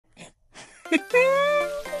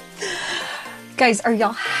Guys, are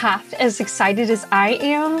y'all half as excited as I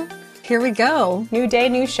am? Here we go. New day,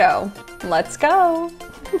 new show. Let's go.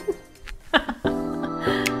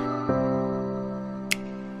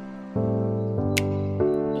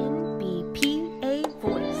 NBPA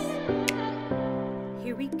voice.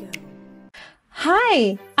 Here we go.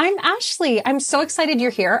 Hi, I'm Ashley. I'm so excited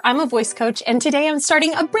you're here. I'm a voice coach, and today I'm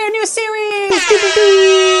starting a brand new series.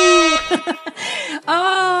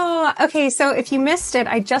 Oh, okay. So if you missed it,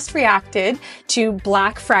 I just reacted to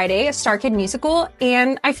Black Friday, a Starkid musical,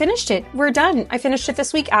 and I finished it. We're done. I finished it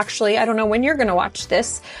this week, actually. I don't know when you're going to watch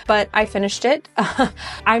this, but I finished it.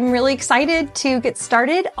 I'm really excited to get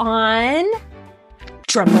started on,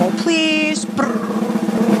 drumroll please,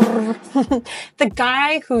 The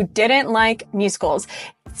Guy Who Didn't Like Musicals.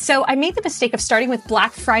 So I made the mistake of starting with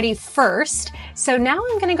Black Friday first. So now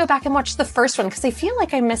I'm going to go back and watch the first one because I feel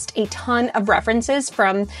like I missed a ton of references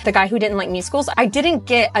from The Guy Who Didn't Like Musicals. I didn't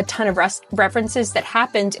get a ton of references that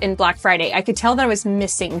happened in Black Friday. I could tell that I was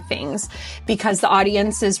missing things because the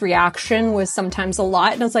audience's reaction was sometimes a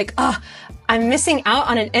lot. And I was like, oh, I'm missing out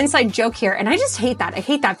on an inside joke here. And I just hate that. I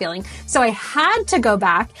hate that feeling. So I had to go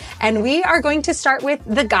back, and we are going to start with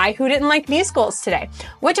The Guy Who Didn't Like Musicals today.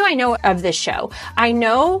 What do I know of this show? I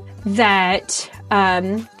know that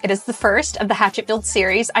it is the first of the Hatchetfield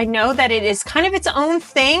series. I know that it is kind of its own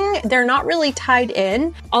thing. They're not really tied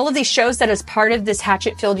in. All of these shows that is part of this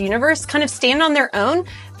Hatchetfield universe kind of stand on their own,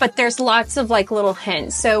 but there's lots of like little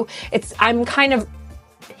hints. So I'm kind of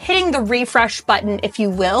hitting the refresh button, if you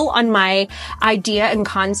will, on my idea and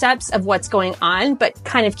concepts of what's going on, but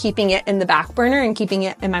kind of keeping it in the back burner and keeping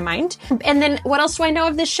it in my mind. And then what else do I know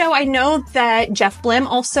of this show? I know that Jeff Blim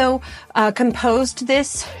also composed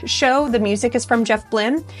this show. The music is from Jeff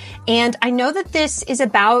Blim. And I know that this is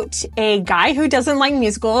about a guy who doesn't like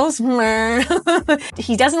musicals.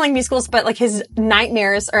 He doesn't like musicals, but like his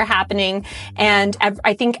nightmares are happening. And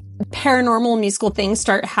I think paranormal musical things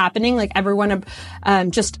start happening. Like everyone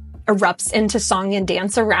just erupts into song and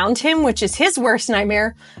dance around him, which is his worst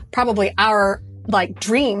nightmare, probably our like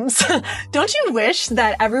dreams. Don't you wish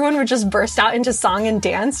that everyone would just burst out into song and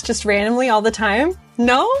dance just randomly all the time?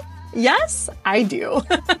 No? Yes? I do.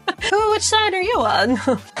 Which side are you on?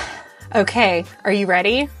 Okay, are you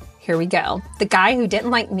ready? Here we go. The Guy Who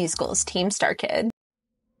Didn't Like Musicals, Team Starkid.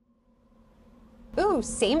 Ooh,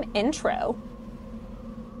 same intro.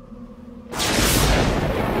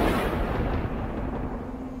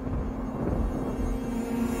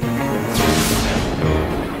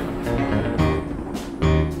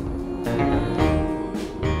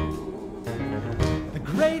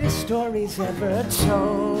 Stories ever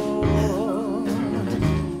told.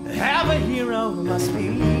 Have a hero who must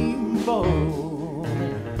be bold.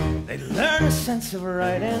 They learn a sense of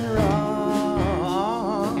right and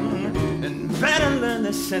wrong, and better learn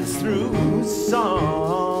the sense through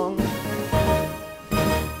song.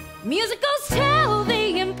 Musicals tell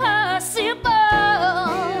the impossible.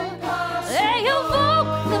 They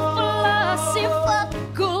evoke the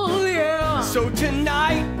philosophical, yeah. So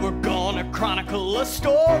tonight we're gonna chronicle a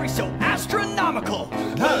story so astronomical,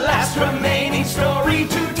 the last remaining story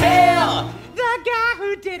to tell. The guy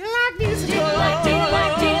who didn't like musicals. Didn't like, didn't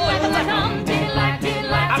like, didn't like, like, didn't like,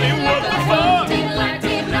 didn't like, I mean, what the fuck? didn't like,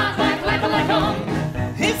 did not like,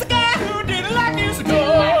 He's the guy who didn't like musicals.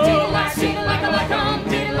 didn't like, didn't like, didn't like,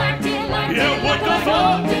 didn't like, didn't like, Yeah, what the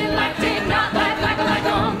fuck? didn't like, did not like,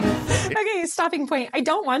 Okay, stopping point. I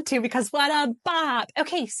don't want to because what a bop.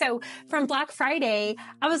 Okay, so from Black Friday,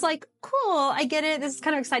 I was like, cool, I get it. This is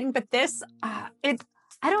kind of exciting, but this, I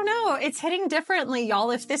don't know. It's hitting differently,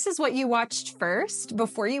 y'all. If this is what you watched first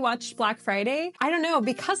before you watched Black Friday, I don't know.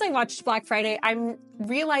 Because I watched Black Friday, I'm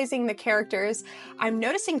realizing the characters. I'm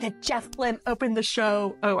noticing that Jeff Blim opened the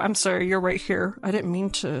show. Oh, I'm sorry. You're right here. I didn't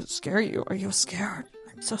mean to scare you. Are you scared?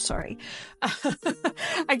 So sorry.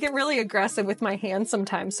 I get really aggressive with my hands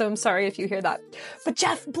sometimes, so I'm sorry if you hear that. But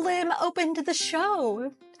Jeff Blim opened the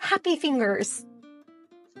show. Happy fingers.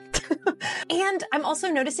 And I'm also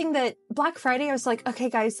noticing that Black Friday, I was like,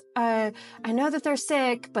 okay, guys, I know that they're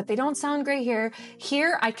sick, but they don't sound great here.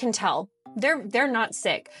 Here, I can tell. They're not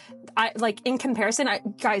sick. In comparison,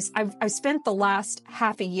 I've spent the last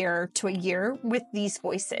half a year to a year with these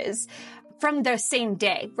voices from the same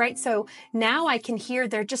day, right? So now I can hear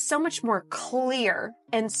they're just so much more clear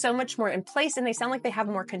and so much more in place, and they sound like they have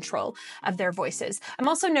more control of their voices. I'm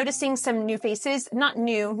also noticing some new faces, not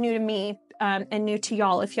new to me, and new to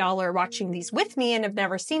y'all if y'all are watching these with me and have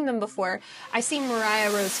never seen them before. I see Mariah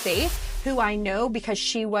Rose Faith who I know because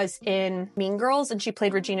she was in Mean Girls and she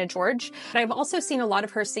played Regina George. But I've also seen a lot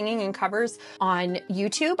of her singing and covers on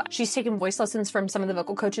YouTube. She's taken voice lessons from some of the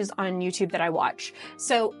vocal coaches on YouTube that I watch.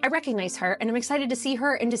 So I recognize her and I'm excited to see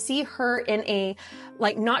her and to see her in a,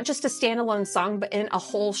 like, not just a standalone song, but in a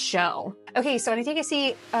whole show. Okay, so I think I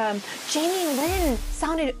see Jamie Lynn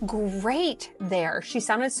sounded great there. She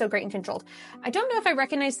sounded so great and controlled. I don't know if I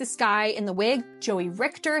recognize this guy in the wig. Joey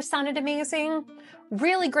Richter sounded amazing.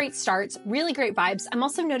 Really great starts, really great vibes. I'm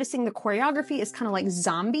also noticing the choreography is kind of like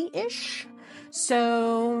zombie-ish.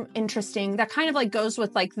 So interesting. That kind of like goes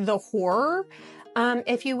with like the horror,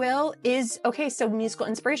 if you will, is okay. So musical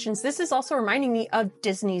inspirations. This is also reminding me of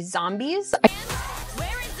Disney's Zombies.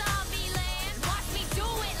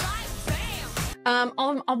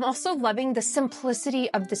 I'm also loving the simplicity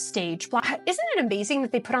of the stage. Isn't it amazing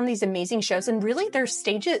that they put on these amazing shows and really their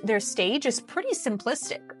stage is pretty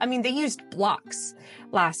simplistic. I mean, they used blocks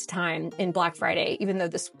last time in Black Friday, even though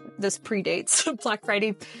this predates Black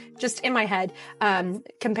Friday, just in my head.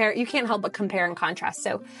 You can't help but compare and contrast.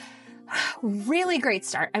 So really great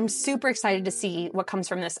start. I'm super excited to see what comes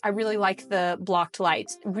from this. I really like the blocked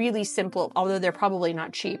lights. Really simple, although they're probably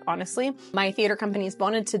not cheap, honestly. My theater companies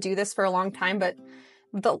wanted to do this for a long time, but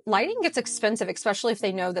the lighting gets expensive, especially if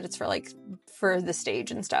they know that it's for the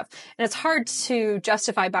stage and stuff. And it's hard to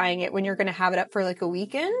justify buying it when you're going to have it up for like a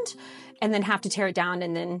weekend and then have to tear it down.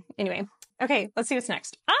 And then anyway, okay, let's see what's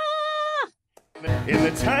next. In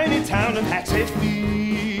the tiny town of Hatchetfield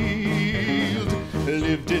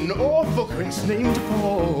lived an awful prince named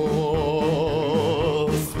Paul.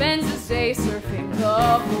 He spends his day surfing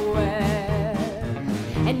the web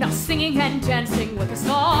and now singing and dancing with us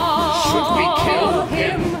all. Should we kill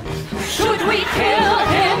him? Should we kill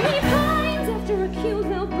him? He finds after a cute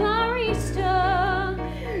little barista.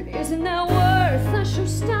 Isn't that worth a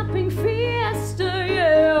show-stopping fiesta?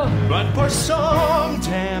 Yeah. But for some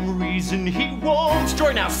damn reason he won't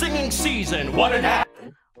join our singing season. What an ass!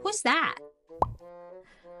 Who's that?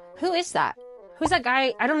 Who is that? Who's that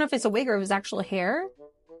guy? I don't know if it's a wig or his actual hair.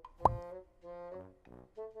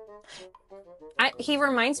 He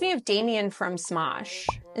reminds me of Damien from Smosh.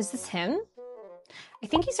 Is this him? I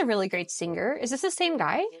think he's a really great singer. Is this the same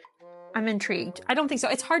guy? I'm intrigued. I don't think so.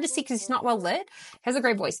 It's hard to see because he's not well lit. He has a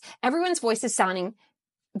great voice. Everyone's voice is sounding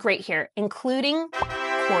great here, including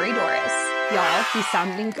Corey Doris. Y'all, he's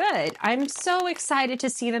sounding good. I'm so excited to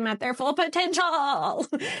see them at their full potential.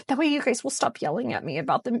 That way you guys will stop yelling at me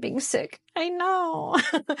about them being sick. I know.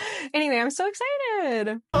 Anyway, I'm so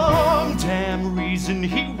excited. Some damn reason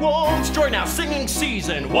he won't join our singing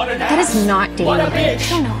season. What an That ass! is not Damien. What a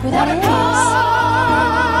bitch! I don't know who that is.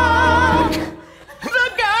 The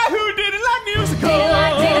guy who didn't like musicals. Didn't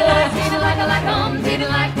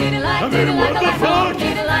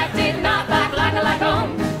like, did not like,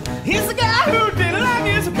 He's the guy who didn't like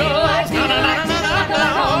musicals.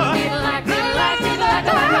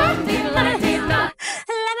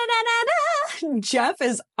 Jeff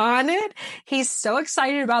is on it. He's so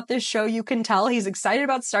excited about this show. You can tell he's excited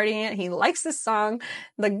about starting it. He likes this song.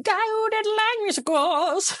 The guy who didn't like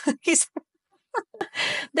musicals.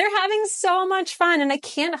 They're having so much fun, and I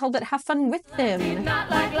can't help but have fun with them.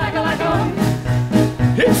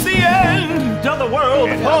 It's the end of the world,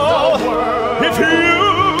 Paul. If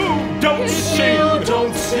you don't sing,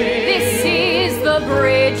 don't sing. This is the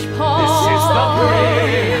bridge, Paul. This is the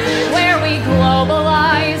bridge. Where we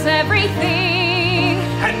globalize everything.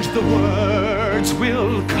 And the words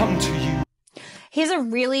will come to you. He's a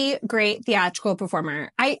really great theatrical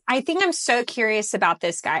performer. I think I'm so curious about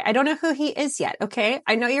this guy. I don't know who he is yet, okay?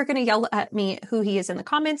 I know you're going to yell at me who he is in the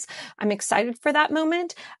comments. I'm excited for that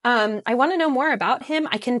moment. I want to know more about him.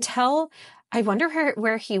 I can tell. I wonder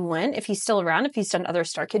where he went, if he's still around, if he's done other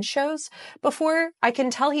Starkid shows before. I can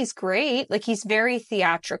tell he's great. Like, he's very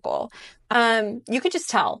theatrical. You could just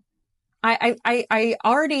tell. I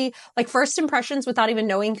already, like, first impressions without even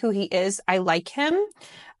knowing who he is, I like him.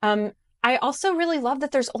 I also really love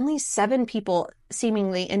that there's only 7 people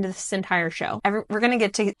seemingly into this entire show. We're going to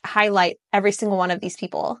get to highlight every single one of these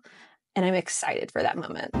people, and I'm excited for that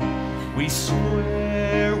moment. We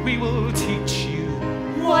swear we will teach you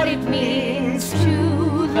What it means to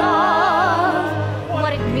love.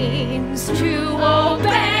 What it means to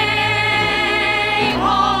obey.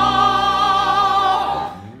 Paul.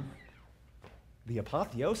 The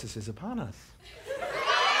apotheosis is upon us.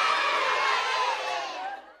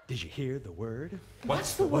 Did you hear the word?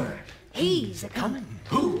 What's the word? He's a comin'.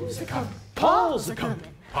 Who's a comin'? Paul's a comin'.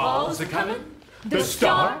 Paul's a comin'. The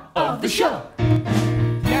star of the show.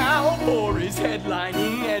 Now for his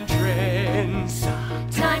headlining entrance.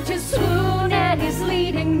 Time to swoon at his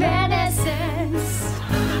leading medicines.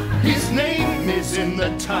 His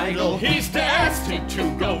the title. He's destined to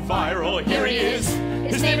go viral. Here he is.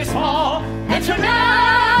 His name is Paul. Enter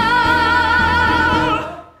now.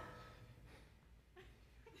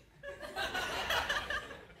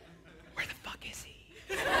 Where the fuck is he?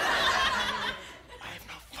 I have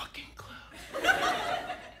no fucking clue.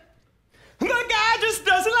 The guy just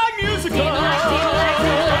doesn't like musicals.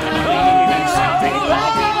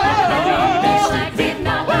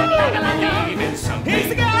 He's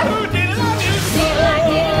the guy who didn't like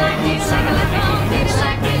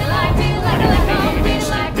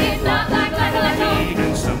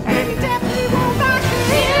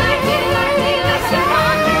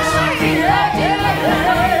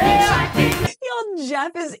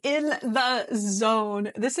Jeff is in the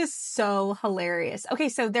zone. This is so hilarious. Okay,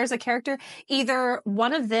 so there's a character, either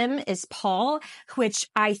one of them is Paul, which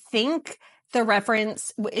I think the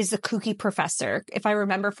reference is the kooky professor. If I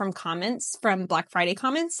remember from comments, from Black Friday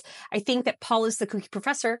comments, I think that Paul is the kooky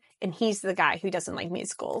professor and he's the guy who doesn't like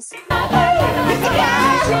musicals.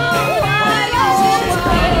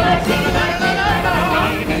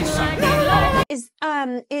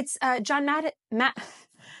 It's John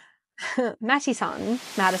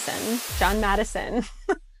John Madison.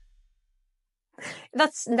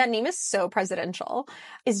 That name is so presidential.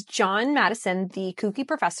 Is John Madison the kooky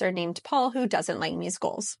professor named Paul who doesn't like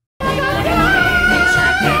musicals? What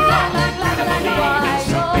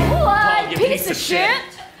piece of shit!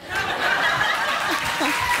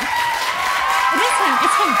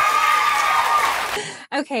 It's him.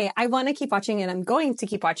 Okay, I want to keep watching and I'm going to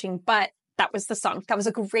keep watching, but that was the song. That was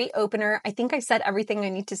a great opener. I think I said everything I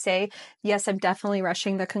need to say. Yes, I'm definitely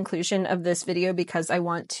rushing the conclusion of this video because I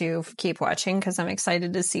want to keep watching because I'm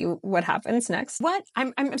excited to see what happens next.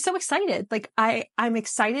 I'm so excited. Like I'm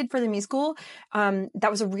excited for the musical. That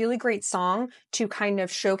was a really great song to kind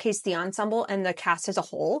of showcase the ensemble and the cast as a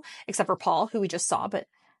whole, except for Paul, who we just saw, but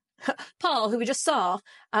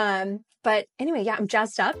but anyway, yeah, I'm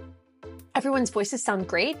jazzed up. Everyone's voices sound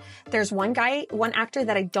great. There's one actor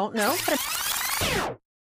that I don't know, but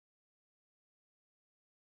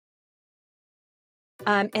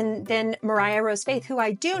and then Mariah Rose Faith, who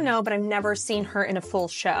I do know, but I've never seen her in a full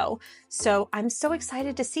show. So I'm so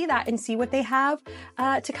excited to see that and see what they have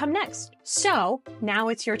to come next. So now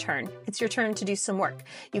it's your turn. It's your turn to do some work.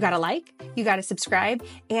 You gotta like, you gotta subscribe,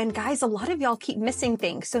 and guys, a lot of y'all keep missing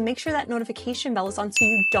things. So make sure that notification bell is on so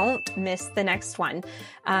you don't miss the next one.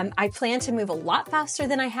 I plan to move a lot faster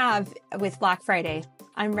than I have with Black Friday.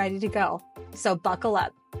 I'm ready to go. So buckle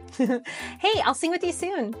up. Hey, I'll sing with you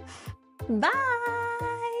soon. Bye.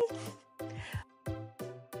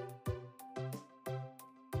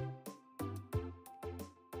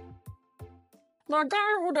 The guy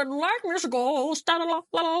who didn't like musicals.